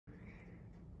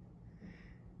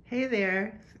Hey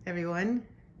there, everyone.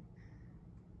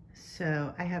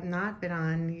 So I have not been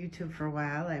on YouTube for a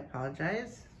while. I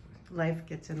apologize. Life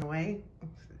gets in the way.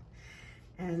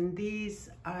 And these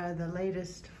are the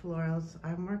latest florals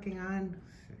I'm working on.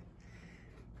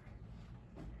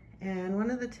 And one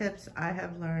of the tips I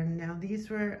have learned, now these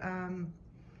were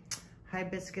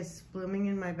hibiscus blooming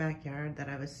in my backyard that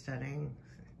I was studying.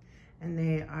 And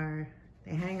they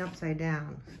hang upside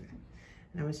down.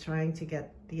 And I was trying to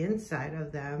get the inside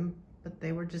of them, but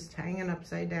they were just hanging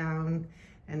upside down.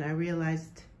 And I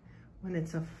realized when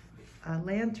it's a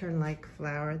lantern-like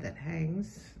flower that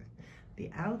hangs, the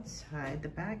outside, the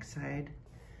backside,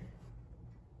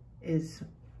 is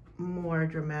more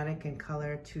dramatic in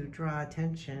color to draw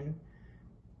attention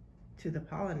to the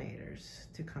pollinators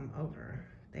to come over.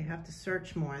 They have to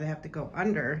search more, they have to go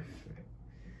under,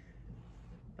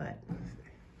 but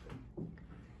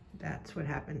that's what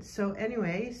happens. So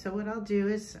anyway, so what I'll do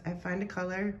is I find a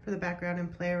color for the background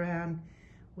and play around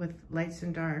with lights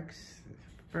and darks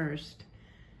first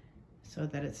so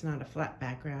that it's not a flat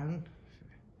background.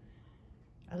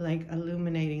 I like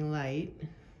illuminating light.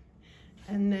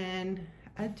 And then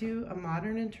I do a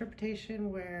modern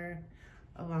interpretation where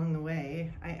along the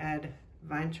way I add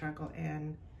vine charcoal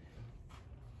and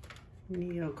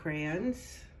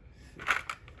Neo-crayons.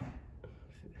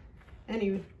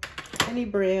 Any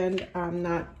brand, I'm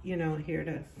not, here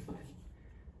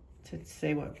to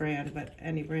say what brand, but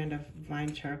any brand of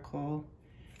vine charcoal.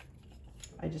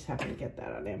 I just happen to get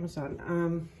that on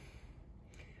Amazon.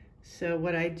 So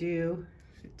what I do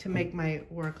to make my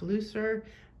work looser,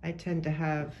 I tend to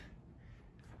have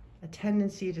a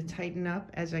tendency to tighten up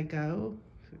as I go,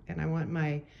 and I want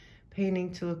my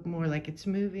painting to look more like it's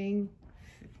moving.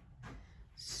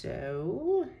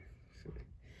 So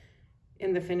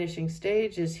in the finishing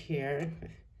stages here,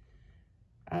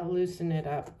 I'll loosen it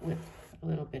up with a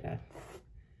little bit of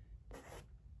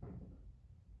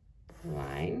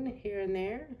line here and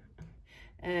there.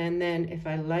 And then if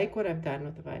I like what I've done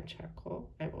with the vine charcoal,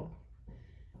 I will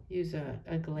use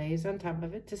a glaze on top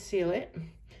of it to seal it,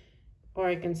 or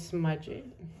I can smudge it.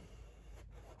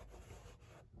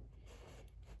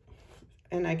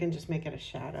 And I can just make it a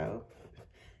shadow,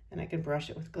 and I can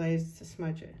brush it with glaze to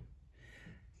smudge it.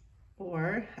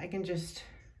 Or I can just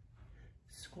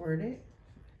squirt it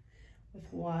with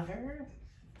water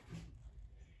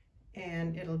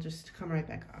and it'll just come right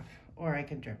back off. Or I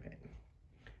can drip it.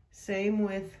 Same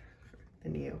with the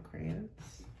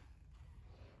Neo-crayons.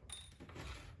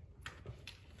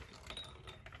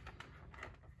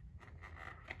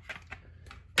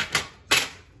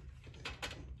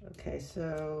 Okay,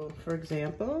 so for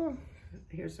example,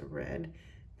 here's a red.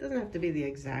 It doesn't have to be the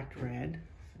exact red.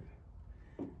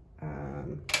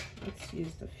 Let's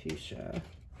use the fuchsia.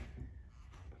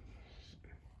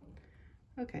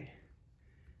 Okay,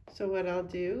 so what I'll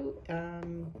do,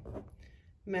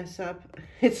 mess up,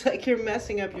 it's like you're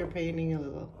messing up your painting a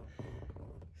little.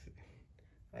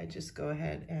 I just go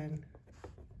ahead and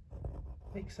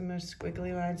make some more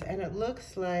squiggly lines, and it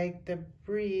looks like the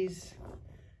breeze,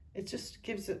 it just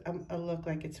gives it a look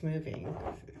like it's moving,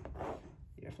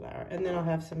 your flower. And then I'll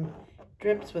have some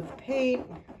drips with paint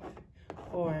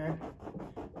or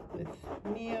with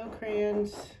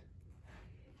Neo-crayons.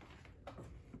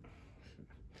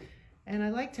 And I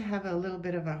like to have a little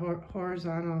bit of a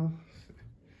horizontal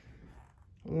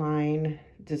line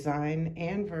design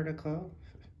and vertical,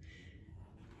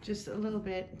 just a little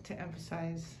bit to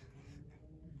emphasize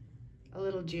a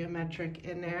little geometric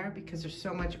in there, because there's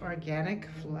so much organic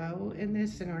flow in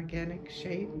this and organic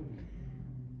shape.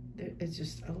 It's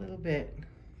just a little bit,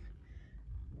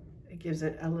 it gives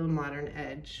it a little modern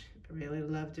edge. I really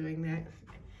love doing that.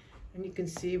 And you can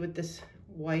see with this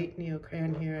white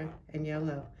Neo-crayon here and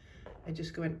yellow, I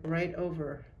just went right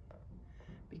over,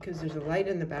 because there's a light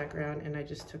in the background, and I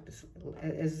just took this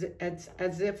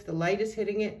as if the light is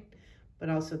hitting it, but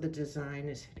also the design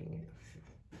is hitting it.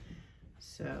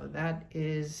 So that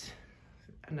is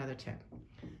another tip.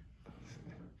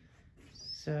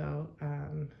 So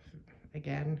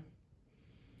again,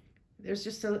 there's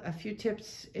just a few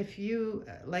tips. If you,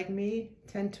 like me,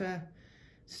 tend to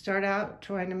start out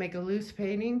trying to make a loose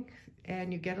painting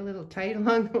and you get a little tight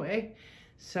along the way,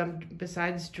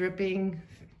 besides dripping,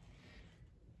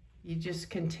 you just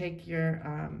can take your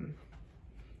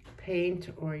paint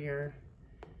or your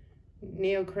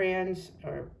Neo-crayons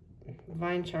or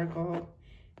vine charcoal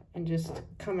and just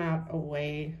come out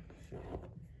away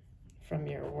from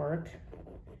your work.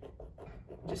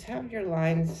 Just have your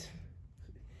lines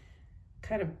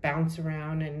kind of bounce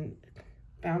around and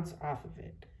bounce off of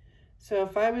it. So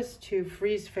if I was to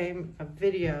freeze frame a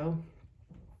video,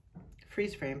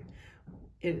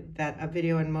 a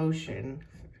video in motion,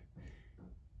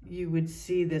 you would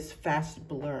see this fast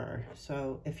blur.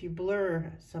 So if you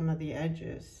blur some of the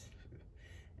edges,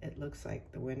 it looks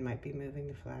like the wind might be moving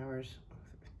the flowers.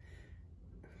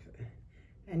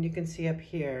 And you can see up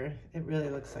here, it really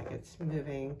looks like it's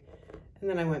moving. And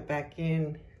then I went back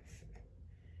in,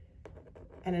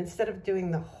 and instead of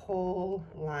doing the whole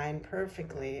line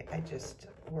perfectly, I just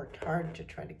worked hard to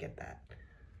try to get that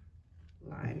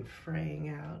line fraying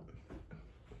out.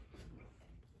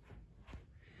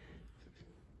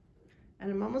 And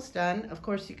I'm almost done. Of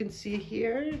course, you can see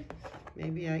here,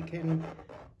 maybe I can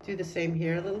do the same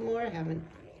here a little more. I haven't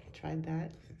tried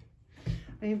that.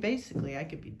 I mean, basically, I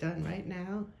could be done right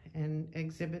now and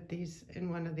exhibit these in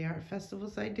one of the art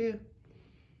festivals I do.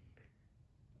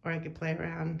 Or I could play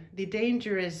around. The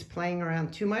danger is playing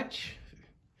around too much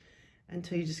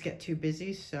until you just get too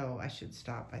busy, so I should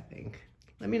stop, I think.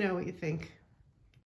 Let me know what you think.